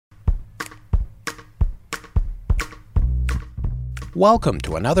Welcome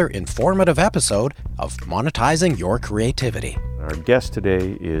to another informative episode of Monetizing Your Creativity. Our guest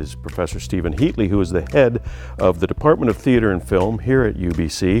today is Professor Stephen Heatley, who is the head of the Department of Theatre and Film here at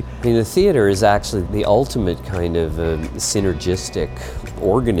UBC. I mean, the theater is actually the ultimate kind of synergistic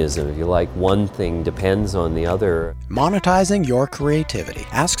organism, if you like. One thing depends on the other. Monetizing Your Creativity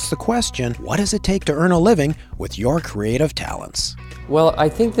asks the question, what does it take to earn a living with your creative talents? Well, I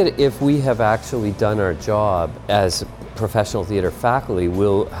think that if we have actually done our job as professional theater faculty,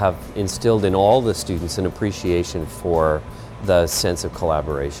 we'll have instilled in all the students an appreciation for the sense of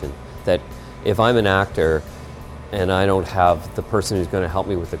collaboration. That if I'm an actor and I don't have the person who's going to help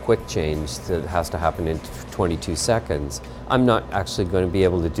me with the quick change that has to happen in 22 seconds, I'm not actually going to be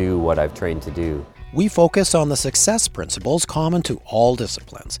able to do what I've trained to do. We focus on the success principles common to all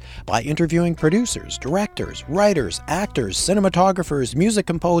disciplines by interviewing producers, directors, writers, actors, cinematographers, music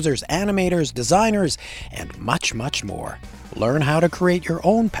composers, animators, designers, and much, much more. Learn how to create your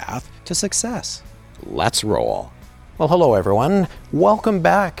own path to success. Let's roll. Well, hello everyone. Welcome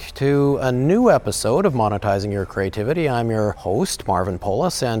back to a new episode of Monetizing Your Creativity. I'm your host, Marvin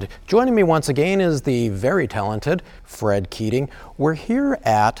Polis, and joining me once again is the very talented Fred Keating. We're here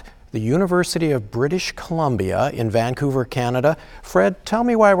at the University of British Columbia in Vancouver, Canada. Fred, tell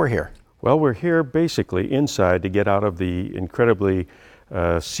me why we're here. Well, we're here basically inside to get out of the incredibly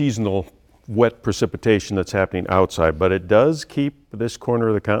seasonal wet precipitation that's happening outside, but it does keep this corner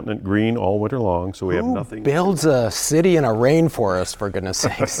of the continent green all winter long, so we have nothing. Who builds a city in a rainforest, for goodness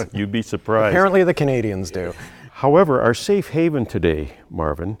sakes? You'd be surprised. Apparently the Canadians do. However, our safe haven today,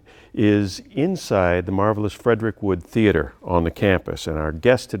 Marvin, is inside the marvelous Frederick Wood Theatre on the campus. And our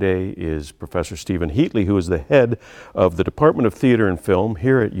guest today is Professor Stephen Heatley, who is the head of the Department of Theatre and Film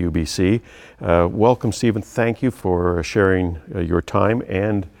here at UBC. Welcome, Stephen. Thank you for sharing your time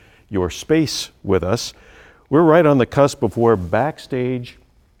and your space with us. We're right on the cusp of where backstage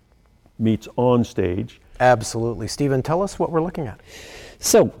meets on stage. Absolutely. Stephen, tell us what we're looking at.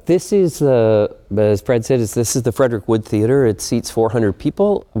 So this is, as Fred said, this is the Frederick Wood Theatre. It seats 400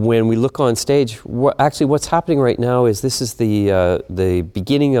 people. When we look on stage, what's happening right now is this is the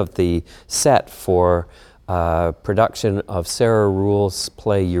beginning of the set for production of Sarah Ruhl's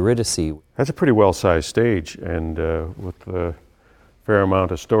play Eurydice. That's a pretty well-sized stage, and with the fair amount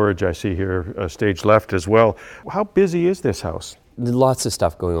of storage I see here, stage left as well. How busy is this house? Lots of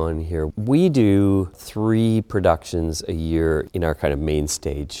stuff going on here. We do 3 productions a year in our kind of main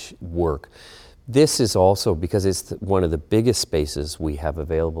stage work. This is also, because it's one of the biggest spaces we have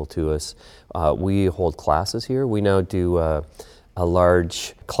available to us, we hold classes here. We now do a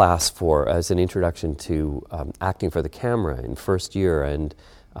large class as an introduction to acting for the camera in first year, and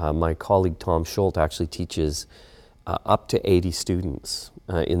my colleague Tom Schultz actually teaches up to 80 students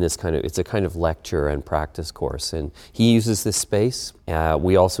in this it's a kind of lecture and practice course, and he uses this space.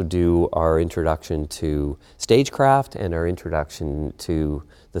 We also do our introduction to stagecraft and our introduction to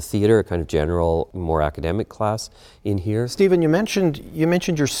the theater, a kind of general, more academic class in here. Stephen, you mentioned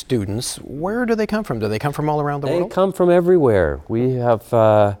your students. Where do they come from? Do they come from all around the world? They come from everywhere. We have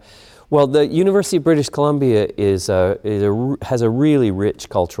well, the University of British Columbia has a really rich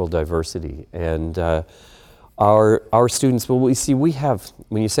cultural diversity, and our students, well, we have,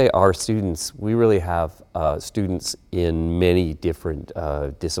 when you say our students, we really have students in many different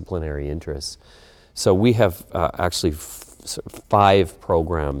disciplinary interests. So we have actually 5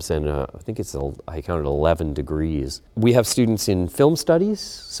 programs, and I think I counted 11 degrees. We have students in film studies,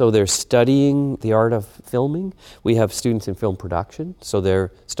 so they're studying the art of filming. We have students in film production, so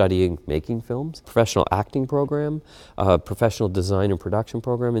they're studying making films. Professional acting program, professional design and production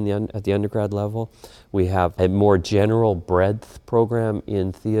program at the undergrad level. We have a more general breadth program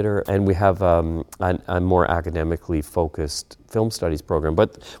in theater, and we have a more academically focused film studies program,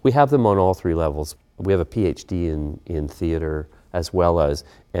 but we have them on all 3 levels. We have a PhD in theater, as well as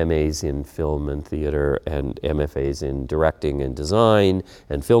MAs in film and theater, and MFAs in directing and design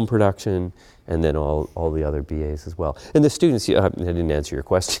and film production, and then all the other BAs as well. And the students, I didn't answer your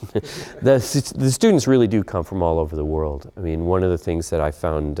question. The students really do come from all over the world. I mean, one of the things that I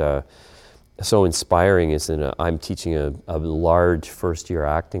found so inspiring is that I'm teaching a large first-year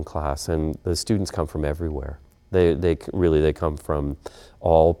acting class, and the students come from everywhere. They come from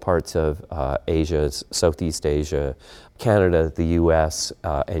all parts of Asia, Southeast Asia, Canada, the US,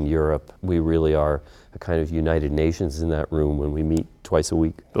 and Europe. We really are a kind of United Nations in that room when we meet twice a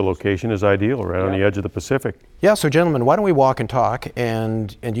week. The location is ideal, right on the edge of the Pacific. Yeah, so gentlemen, why don't we walk and talk,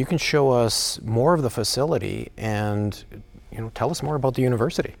 and you can show us more of the facility and tell us more about the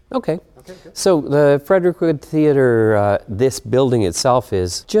university. Okay. So the Frederick Wood Theatre, this building itself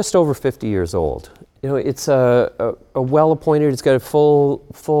is just over 50 years old. You know, it's a well-appointed, it's got a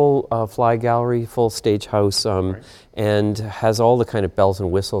full fly gallery, full stage house, and has all the kind of bells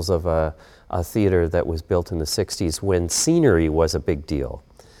and whistles of a theater that was built in the 60s when scenery was a big deal,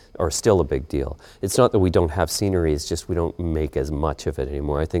 or still a big deal. It's not that we don't have scenery, it's just we don't make as much of it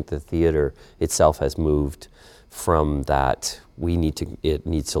anymore. I think the theater itself has moved from that, it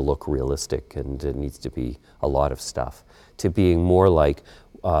needs to look realistic and it needs to be a lot of stuff, to being more like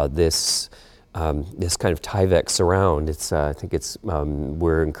this kind of Tyvek surround. I think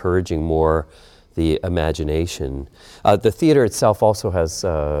we're encouraging more the imagination. The theater itself also has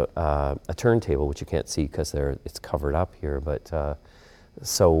a turntable, which you can't see because it's covered up here, but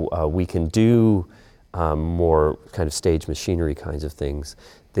so we can do more kind of stage machinery kinds of things.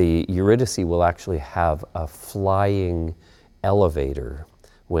 The Eurydice will actually have a flying elevator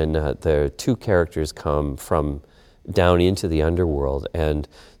when the two characters come from down into the underworld, and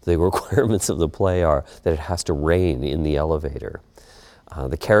the requirements of the play are that it has to rain in the elevator.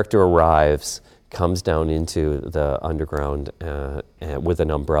 The character arrives, comes down into the underground with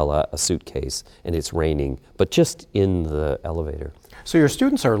an umbrella, a suitcase, and it's raining, but just in the elevator. So your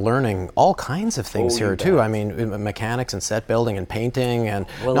students are learning all kinds of things here too. I mean, mechanics and set building and painting, and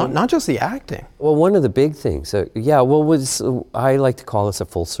not just the acting. Well, one of the big things, I like to call this a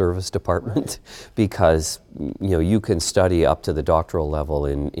full service department because you can study up to the doctoral level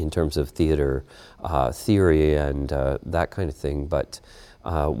in terms of theater theory and that kind of thing, but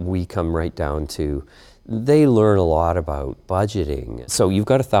we come right down to, they learn a lot about budgeting. So you've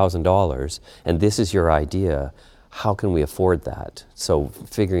got $1,000 and this is your idea. How can we afford that? So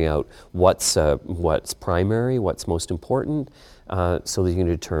figuring out what's primary, what's most important, so that you can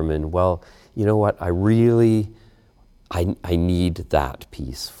determine, well, you know what, I need that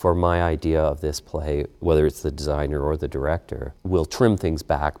piece for my idea of this play, whether it's the designer or the director. We'll trim things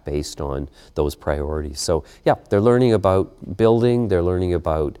back based on those priorities. So yeah, they're learning about building, they're learning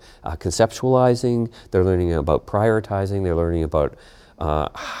about conceptualizing, they're learning about prioritizing, they're learning about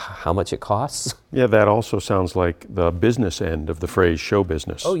how much it costs. Yeah, that also sounds like the business end of the phrase show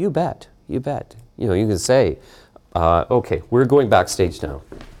business. Oh, you bet, you bet. You can say, okay, we're going backstage now.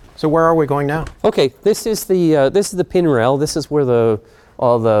 So where are we going now? Okay, this is the pin rail. This is where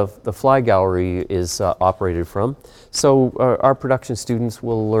all the fly gallery is operated from. So our production students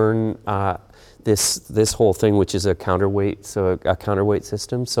will learn this whole thing, which is a counterweight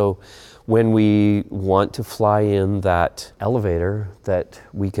system. So when we want to fly in that elevator, that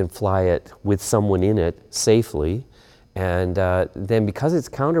we can fly it with someone in it safely, and then because it's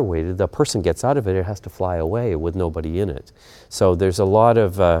counterweighted, the person gets out of it, it has to fly away with nobody in it. So there's a lot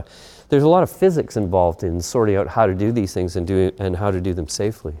of physics involved in sorting out how to do these things and how to do them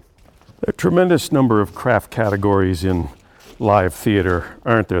safely. There are a tremendous number of craft categories in live theater,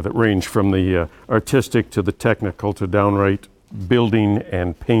 aren't there, that range from the artistic to the technical to downright building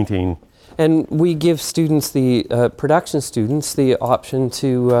and painting. And we give students, the production students, the option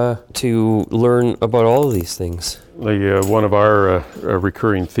to learn about all of these things. One of our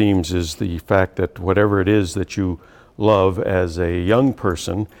recurring themes is the fact that whatever it is that you love as a young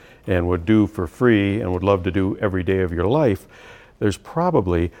person and would do for free and would love to do every day of your life, there's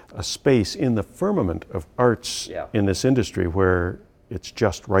probably a space in the firmament of arts in this industry where it's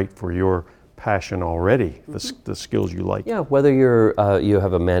just right for your passion already, the skills you like. Yeah, whether you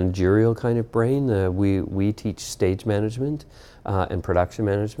have a managerial kind of brain, we teach stage management and production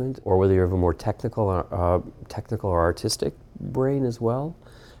management, or whether you have a more technical or artistic brain as well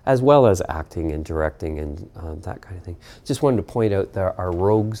as acting and directing and that kind of thing. Just wanted to point out our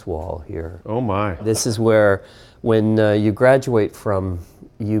rogues wall here. Oh my. This is where, when you graduate from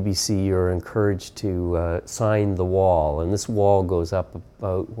UBC, you're encouraged to sign the wall, and this wall goes up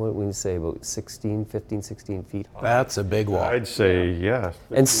about, what would you say, about 15, 16 feet high. That's a big wall. I'd say, yeah.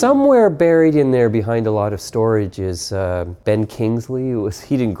 And somewhere buried in there behind a lot of storage is Ben Kingsley.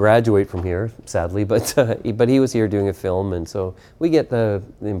 He didn't graduate from here, sadly, but he was here doing a film, and so we get the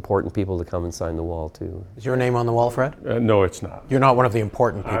important people to come and sign the wall too. Is your name on the wall, Fred? No, it's not. You're not one of the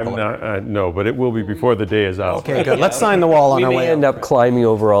important people. I'm not, no, but it will be before the day is out. Okay, good. Let's sign the wall on our way. We may end up climbing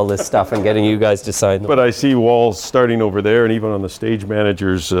over all this stuff and getting you guys to sign the wall. But I see walls starting over there, and even on the stage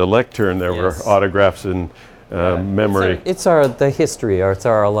manager's lectern there were autographs and memory. It's the history, or it's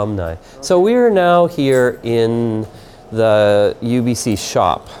our alumni. So we are now here in the UBC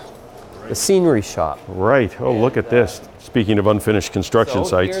shop, the scenery shop. Right. Oh, look at this. Speaking of unfinished construction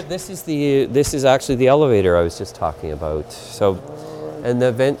sites. Here, this is actually the elevator I was just talking about. So, and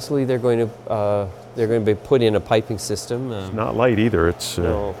eventually they're going to be put in a piping system. It's not light either. It's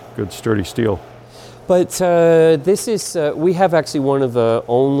good sturdy steel. But this is we have actually one of the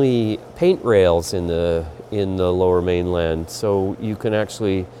only paint rails in the Lower Mainland. So you can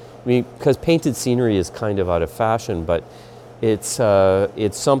actually, I mean, because painted scenery is kind of out of fashion, but it's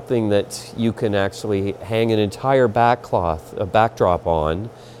something that you can actually hang an entire backdrop on,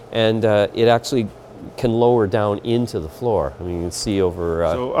 and it actually can lower down into the floor. I mean, you can see over.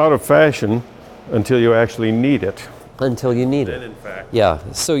 So out of fashion until you actually need it. Until you need Then it. in fact. Yeah,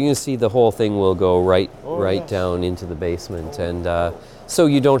 so you can see the whole thing will go right down into the basement, and so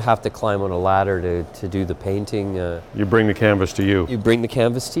you don't have to climb on a ladder to do the painting. You bring the canvas to you. You bring the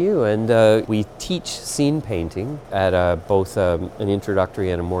canvas to you, and we teach scene painting at both an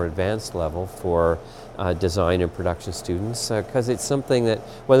introductory and a more advanced level for design and production students, because it's something that,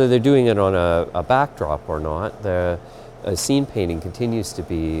 whether they're doing it on a backdrop or not, the scene painting continues to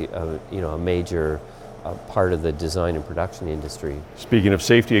be a major part of the design and production industry. Speaking of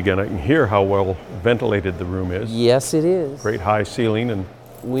safety again, I can hear how well ventilated the room is. Yes, it is. Great high ceiling, and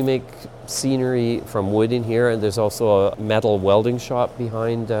We make scenery from wood in here, and there's also a metal welding shop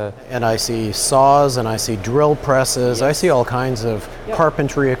behind. And I see saws and I see drill presses. I see all kinds of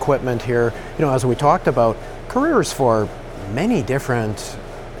carpentry equipment here. You know, as we talked about, careers for many different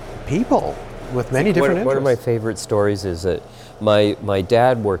people with many different interests. One of my favorite stories is that my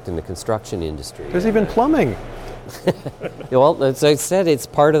dad worked in the construction industry. There's even plumbing. Well, as I said, it's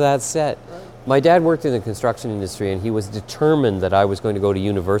part of that set. My dad worked in the construction industry, and he was determined that I was going to go to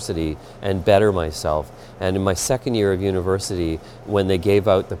university and better myself. And in my second year of university, when they gave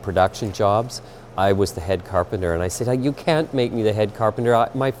out the production jobs, I was the head carpenter, and I said, "You can't make me the head carpenter.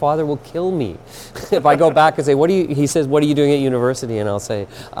 My father will kill me if I go back and say, he says, what are you doing at university?" And I'll say,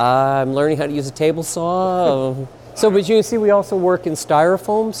 "I'm learning how to use a table saw." But you can see we also work in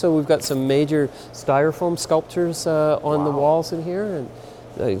styrofoam, so we've got some major styrofoam sculptures on the walls in here, and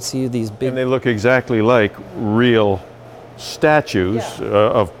you can see these big. and they look exactly like real statues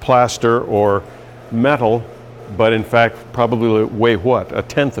of plaster or metal, but in fact probably weigh what? A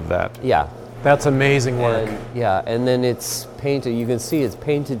tenth of that. Yeah. That's amazing work. And then it's painted. You can see it's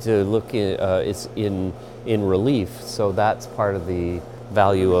painted to look it's in relief. So that's part of the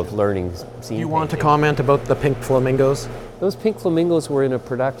value of learning scene. Do you want to painting. comment about the pink flamingos? Those pink flamingos were in a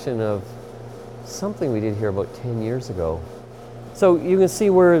production of something we did here about 10 years ago. So you can see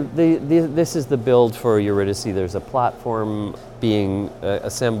where this is the build for Eurydice. There's a platform being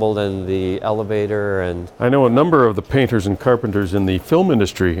assembled and the elevator, and I know a number of the painters and carpenters in the film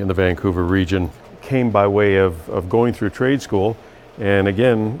industry in the Vancouver region came by way of going through trade school, and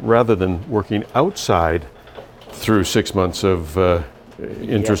again, rather than working outside through 6 months of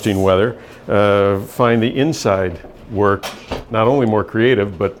interesting weather, find the inside work not only more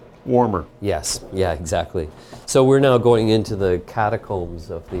creative but warmer. yes, yeah, exactly. So we're now going into the catacombs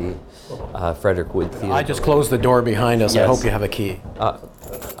of the Frederick Wood Theatre. I just closed the door behind us. I Yes. hope you have a key.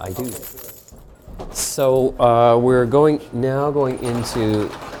 I do. So we're going into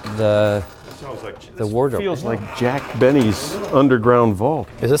the wardrobe. Feels like Jack Benny's underground vault.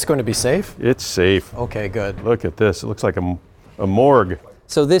 Is this going to be safe? It's safe. Okay, good. Look at this. It looks like a morgue.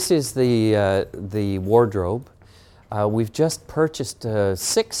 So this is the wardrobe. We've just purchased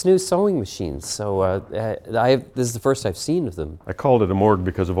 6 new sewing machines. So this is the first I've seen of them. I called it a morgue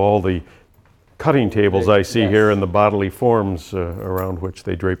because of all the cutting tables I see here and the bodily forms around which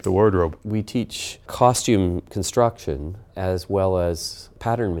they drape the wardrobe. We teach costume construction as well as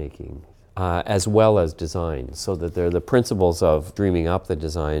pattern making, as well as design, so that they're the principles of dreaming up the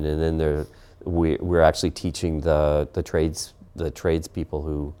design, and then we're actually teaching the tradespeople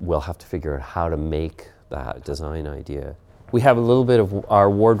who will have to figure out how to make that design idea. We have a little bit of our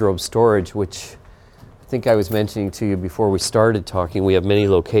wardrobe storage, which I think I was mentioning to you before we started talking. We have many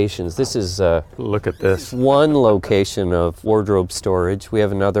locations. This is Look at this. one location of wardrobe storage. We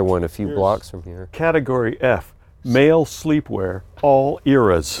have another one a few blocks from here. Category F, male sleepwear, all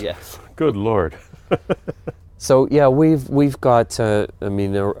eras. Yes. Good Lord. So yeah, we've got.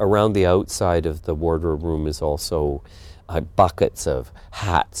 Around the outside of the wardrobe room is also buckets of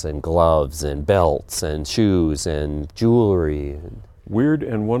hats and gloves and belts and shoes and jewelry. Weird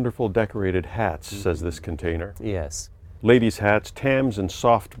and wonderful decorated hats, says this container. Yes. Ladies' hats, tams and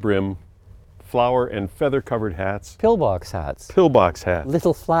soft brim, flower and feather covered hats, Pillbox hats. pillbox hats.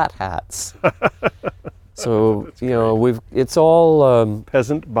 Little flat hats. So it's all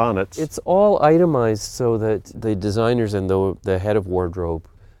Peasant bonnets. it's all itemized so that the designers and the head of wardrobe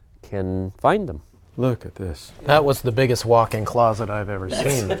can find them. Look at this. That was the biggest walk-in closet I've ever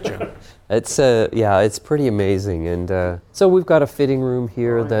seen, Jim. It's pretty amazing, and so we've got a fitting room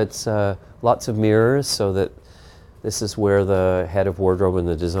here that's lots of mirrors, so that This is where the head of wardrobe and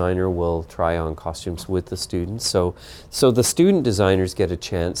the designer will try on costumes with the students. So the student designers get a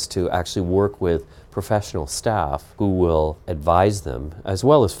chance to actually work with professional staff who will advise them, as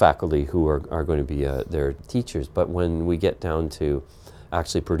well as faculty who are going to be their teachers. But when we get down to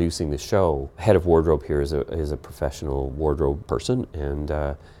actually producing the show, head of wardrobe here is a professional wardrobe person,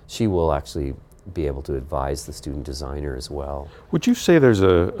 and she will actually be able to advise the student designer as well. Would you say there's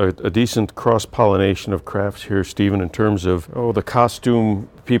a decent cross-pollination of crafts here, Stephen, in terms of the costume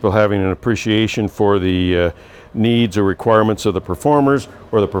people having an appreciation for the needs or requirements of the performers,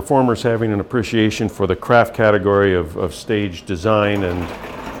 or the performers having an appreciation for the craft category of stage design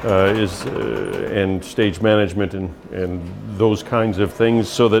and stage management and those kinds of things,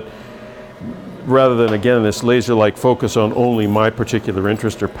 so that rather than, again, this laser-like focus on only my particular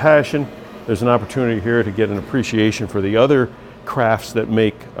interest or passion, there's an opportunity here to get an appreciation for the other crafts that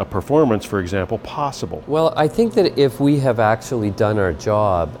make a performance, for example, possible? Well, I think that if we have actually done our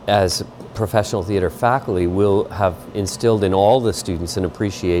job as professional theater faculty, we'll have instilled in all the students an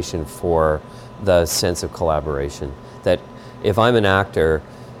appreciation for the sense of collaboration. That if I'm an actor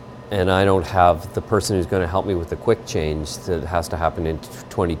and I don't have the person who's going to help me with the quick change that has to happen in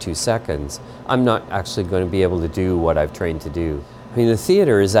 22 seconds, I'm not actually going to be able to do what I've trained to do. I mean, the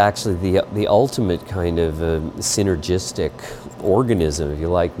theater is actually the ultimate kind of synergistic organism, if you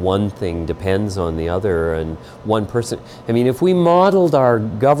like. One thing depends on the other, and one person. I mean, if we modeled our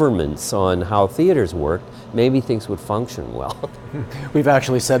governments on how theaters worked, maybe things would function well. We've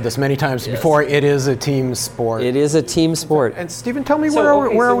actually said this many times before. It is a team sport. It is a team sport. And Stephen, tell me where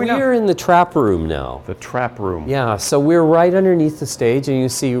are we now? We're in the trap room now. The trap room. Yeah, so we're right underneath the stage, and you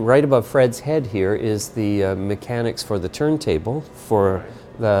see right above Fred's head here is the mechanics for the turntable, for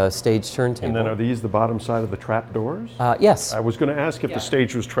the stage turntable. And then are these the bottom side of the trap doors? Yes. I was going to ask if the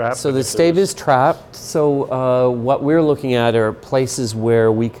stage was trapped. So the stage is trapped, so what we're looking at are places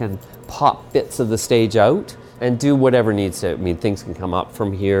where we can pop bits of the stage out and do whatever needs to. I mean, things can come up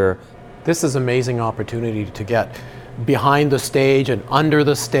from here. This is an amazing opportunity to get behind the stage and under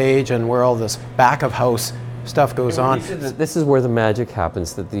the stage and where all this back of house stuff goes on. This is where the magic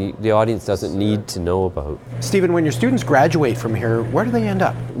happens that the audience doesn't need to know about. Stephen, when your students graduate from here, where do they end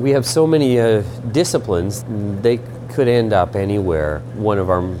up? We have so many disciplines, they could end up anywhere. One of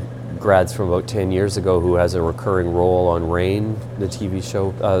our grads from about 10 years ago who has a recurring role on Rain, the TV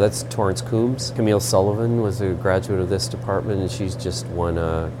show, that's Torrance Coombs. Camille Sullivan was a graduate of this department, and she's just won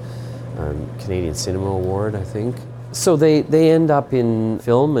a Canadian Cinema Award, I think. So they end up in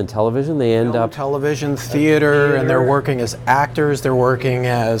film and television. They end up television, theater, and they're working as actors. They're working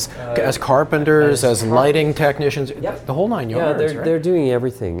as carpenters, as lighting technicians. Yep. The whole nine yards. Yeah, they're doing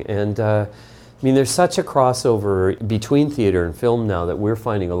everything, and I mean, there's such a crossover between theater and film now that we're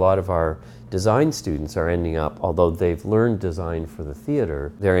finding a lot of our design students are ending up, although they've learned design for the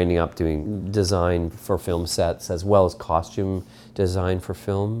theater, they're ending up doing design for film sets as well as costume design for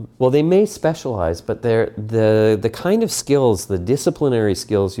film. Well, they may specialize, but the kind of skills, the disciplinary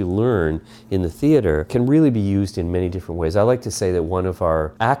skills you learn in the theater can really be used in many different ways. I like to say that one of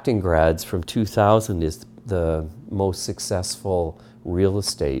our acting grads from 2000 is the most successful real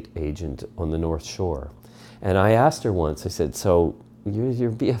estate agent on the North Shore. And I asked her once, I said, so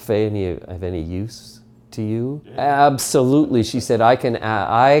your BFA of any use to you? Yeah. Absolutely, she said, I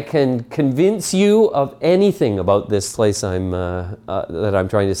can convince you of anything about this place that I'm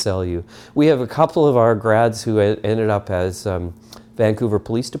trying to sell you. We have a couple of our grads who ended up as Vancouver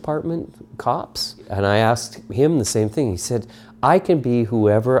Police Department cops, and I asked him the same thing. He said, I can be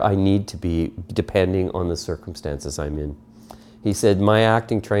whoever I need to be depending on the circumstances I'm in. He said, my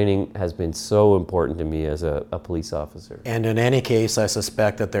acting training has been so important to me as a police officer. And in any case, I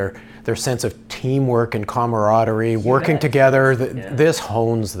suspect that their sense of teamwork and camaraderie, working together, this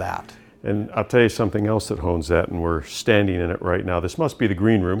hones that. And I'll tell you something else that hones that, and we're standing in it right now. This must be the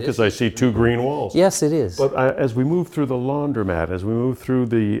green room, because I see two green walls. Yes, it is. But as we move through the laundromat, as we move through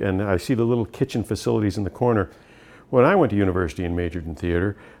and I see the little kitchen facilities in the corner, when I went to university and majored in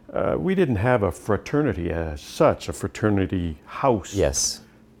theater, we didn't have a fraternity as such, a fraternity house. Yes.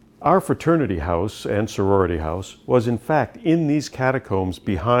 Our fraternity house and sorority house was in fact in these catacombs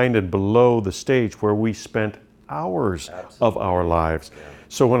behind and below the stage where we spent hours of our lives. Yeah.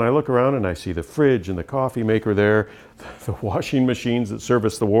 So when I look around and I see the fridge and the coffee maker there, the washing machines that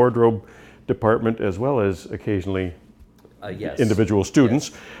service the wardrobe department, as well as occasionally individual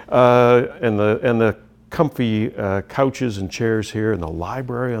students, and the comfy couches and chairs here, and the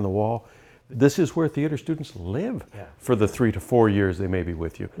library on the wall. This is where theater students live for the 3 to 4 years they may be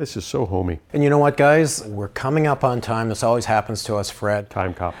with you. This is so homey. And you know what, guys? We're coming up on time. This always happens to us, Fred.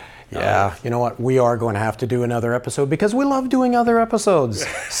 Time cop. Yeah, you know what? We are going to have to do another episode because we love doing other episodes.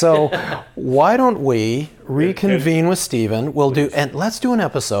 So why don't we reconvene with Stephen? And let's do an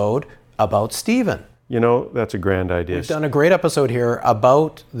episode about Stephen. You know, that's a grand idea. We've done a great episode here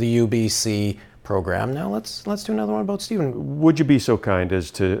about the UBC program. Now let's do another one about Stephen. Would you be so kind as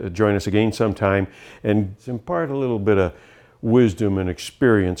to join us again sometime and impart a little bit of wisdom and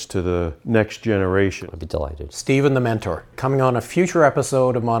experience to the next generation? I'd be delighted. Stephen the Mentor, coming on a future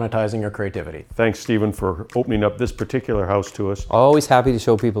episode of Monetizing Your Creativity. Thanks, Stephen, for opening up this particular house to us. Always happy to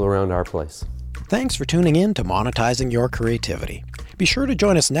show people around our place. Thanks for tuning in to Monetizing Your Creativity. Be sure to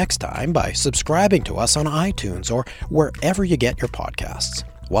join us next time by subscribing to us on iTunes or wherever you get your podcasts.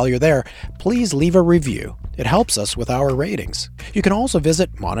 While you're there, please leave a review. It helps us with our ratings. You can also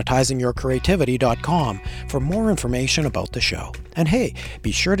visit monetizingyourcreativity.com for more information about the show. And hey,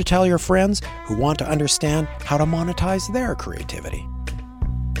 be sure to tell your friends who want to understand how to monetize their creativity.